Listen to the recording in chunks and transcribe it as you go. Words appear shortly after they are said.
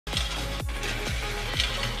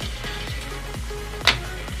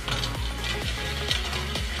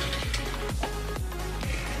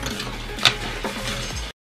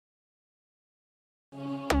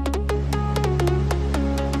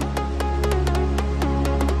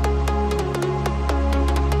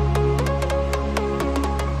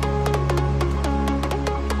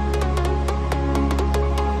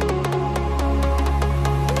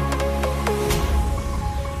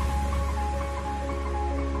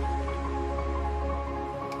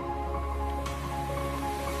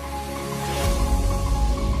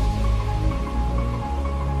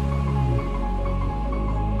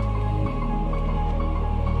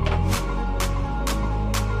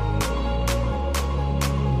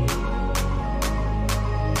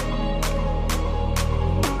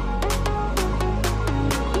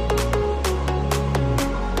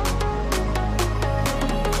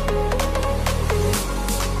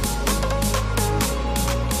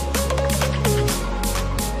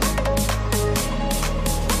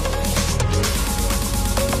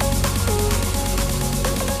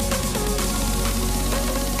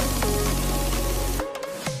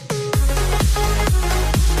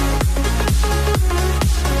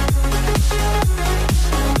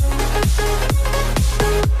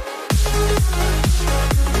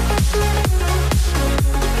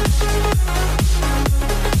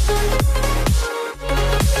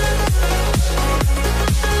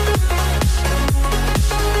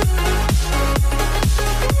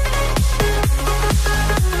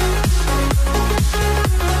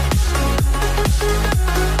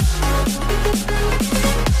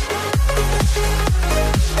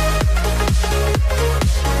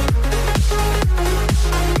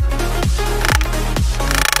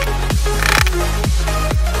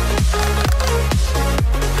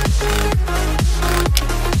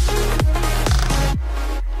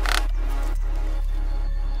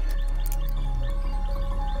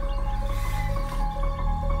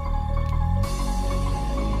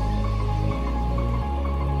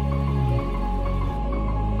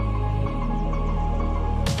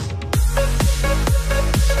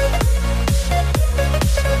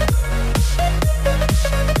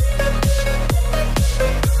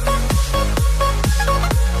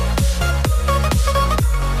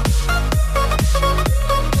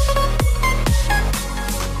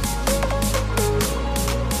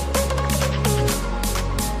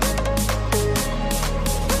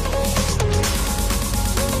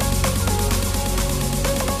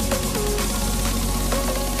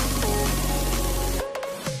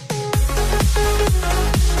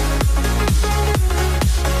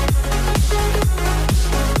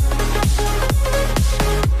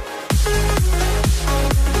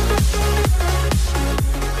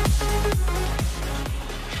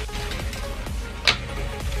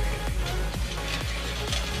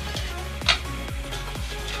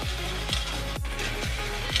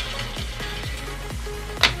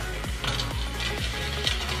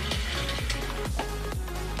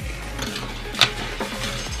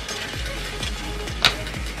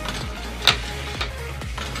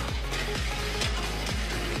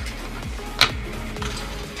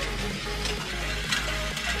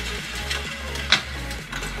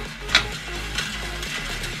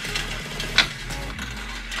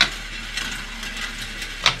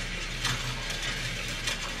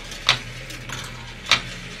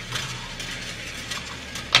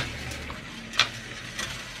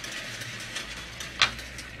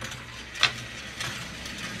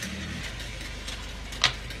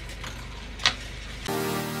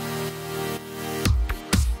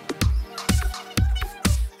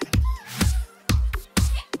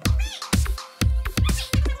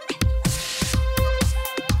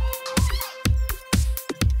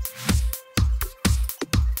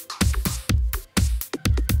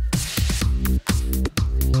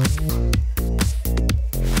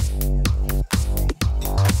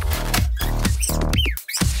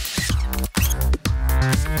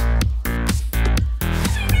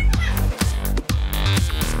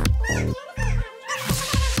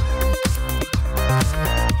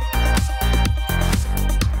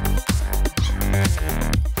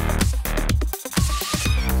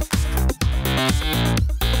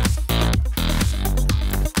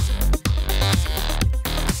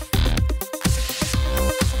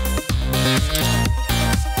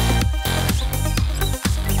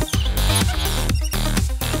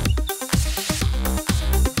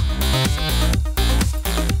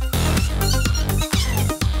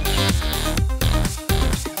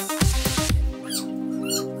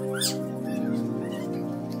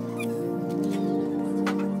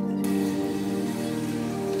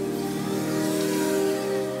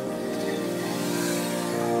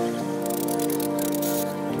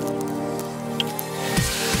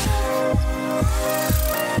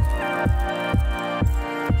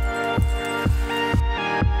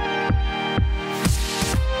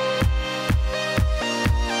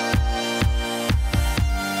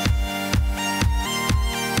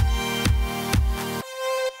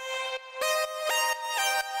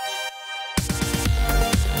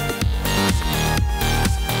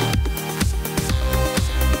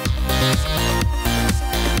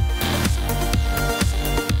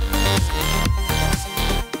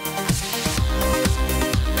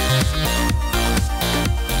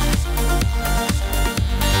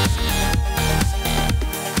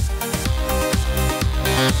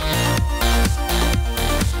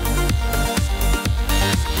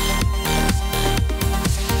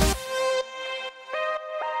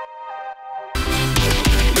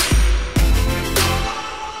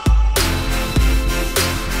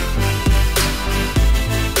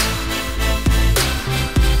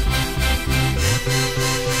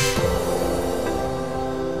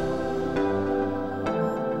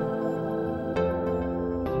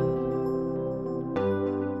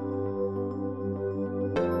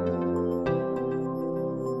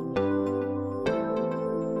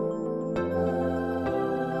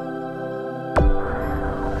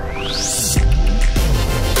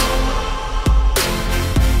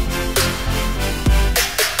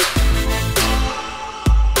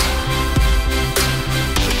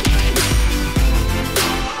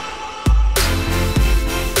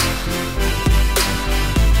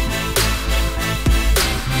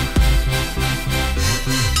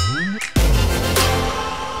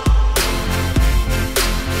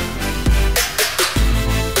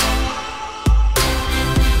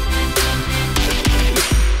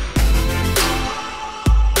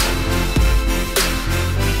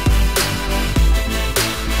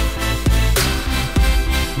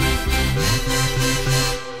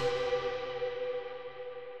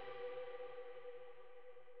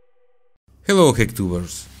Hello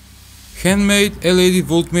Hacktubers! Handmade LED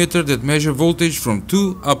voltmeter that measure voltage from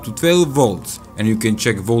 2 up to 12 volts, and you can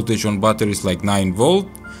check voltage on batteries like 9 volt,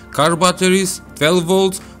 car batteries, 12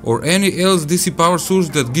 volts or any else DC power source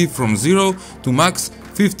that give from 0 to max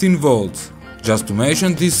 15 volts. Just to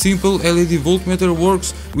mention, this simple LED voltmeter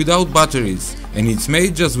works without batteries and it's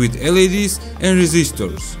made just with LEDs and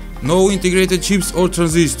resistors. No integrated chips or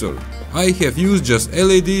transistor. I have used just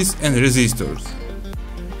LEDs and resistors.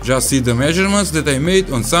 Just see the measurements that I made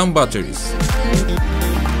on some batteries.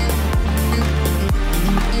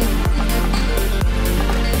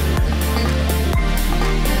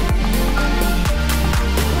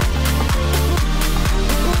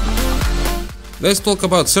 Let's talk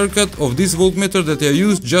about circuit of this voltmeter that I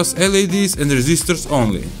used just LEDs and resistors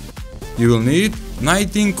only. You will need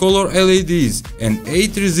 19 color LEDs and 8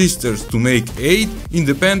 resistors to make 8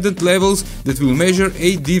 independent levels that will measure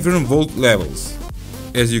 8 different volt levels.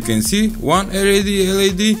 As you can see, one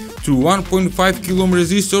LED through 1.5 kilo ohm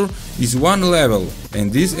resistor is one level,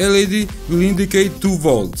 and this LED will indicate 2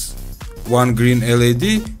 volts. One green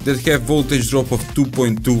LED that have voltage drop of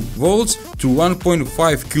 2.2 volts through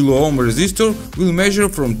 1.5 kilo ohm resistor will measure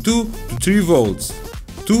from 2 to 3 volts.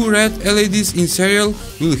 Two red LEDs in serial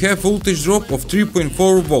will have voltage drop of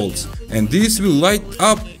 3.4 volts, and this will light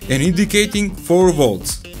up and indicating 4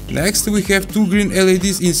 volts. Next we have two green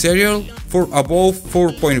LEDs in serial for above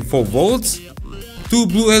 4.4 volts, two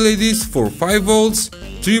blue LEDs for 5 volts,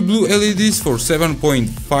 3 blue LEDs for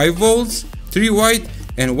 7.5 volts, 3 white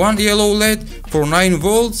and 1 yellow LED for 9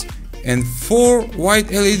 volts, and 4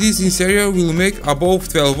 white LEDs in serial will make above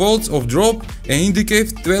 12 volts of drop and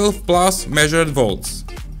indicate 12 plus measured volts.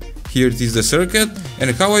 Here it is the circuit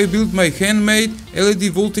and how I built my handmade LED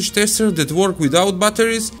voltage tester that work without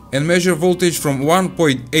batteries and measure voltage from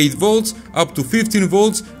 1.8 volts up to 15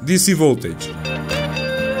 volts DC voltage.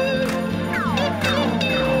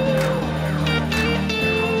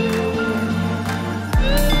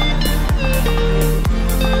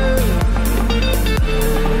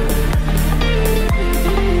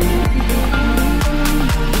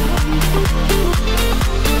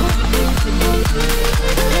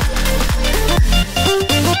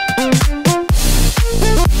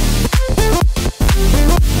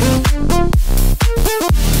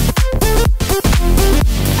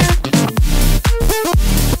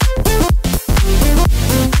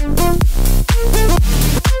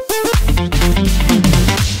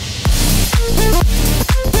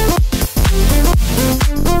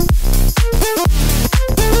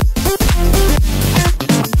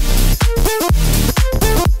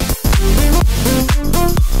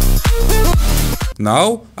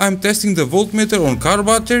 Now I'm testing the voltmeter on car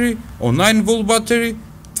battery, on 9 volt battery,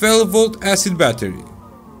 12 volt acid battery.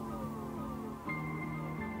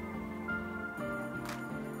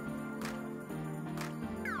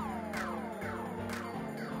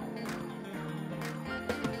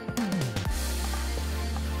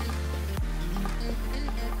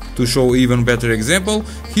 To show even better example,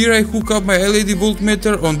 here I hook up my LED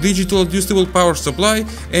voltmeter on digital adjustable power supply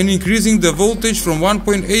and increasing the voltage from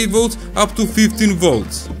 1.8 volts up to 15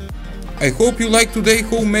 volts. I hope you like today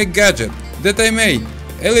homemade gadget that I made,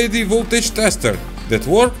 LED voltage tester that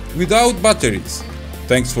work without batteries.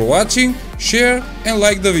 Thanks for watching, share and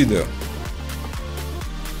like the video.